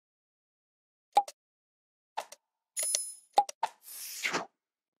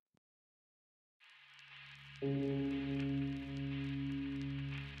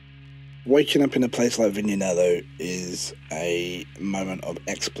Waking up in a place like Vignanello is a moment of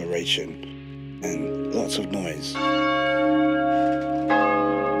exploration and lots of noise.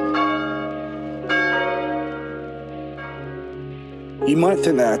 You might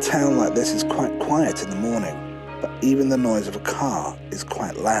think that a town like this is quite quiet in the morning, but even the noise of a car is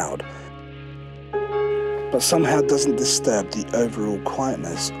quite loud, but somehow doesn't disturb the overall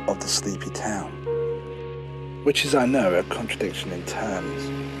quietness of the sleepy town, which is, I know, a contradiction in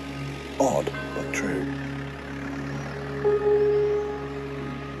terms. Odd, but true.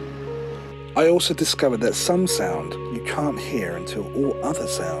 I also discovered that some sound you can't hear until all other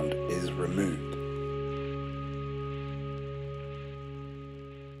sound is removed.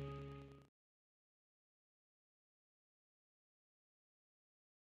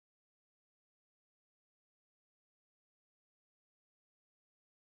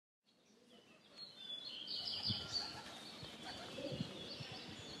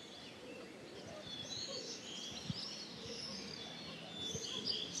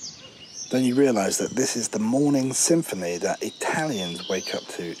 Then you realise that this is the morning symphony that Italians wake up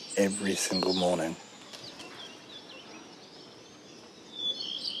to every single morning.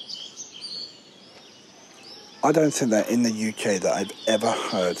 I don't think that in the UK that I've ever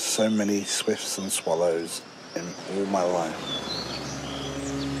heard so many swifts and swallows in all my life.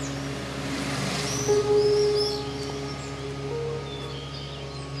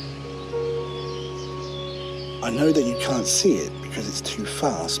 I know that you can't see it because it's too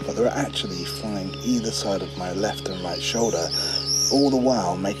fast, but they're actually flying either side of my left and right shoulder, all the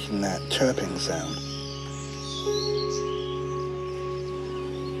while making that chirping sound.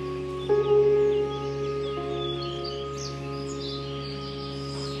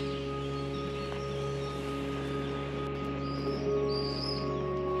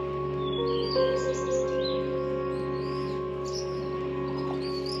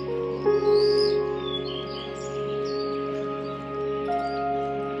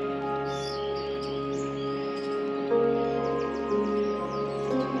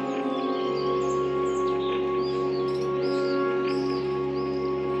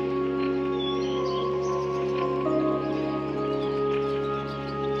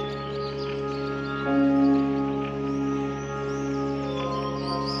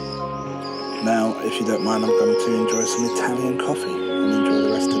 Now, if you don't mind, I'm going to enjoy some Italian coffee.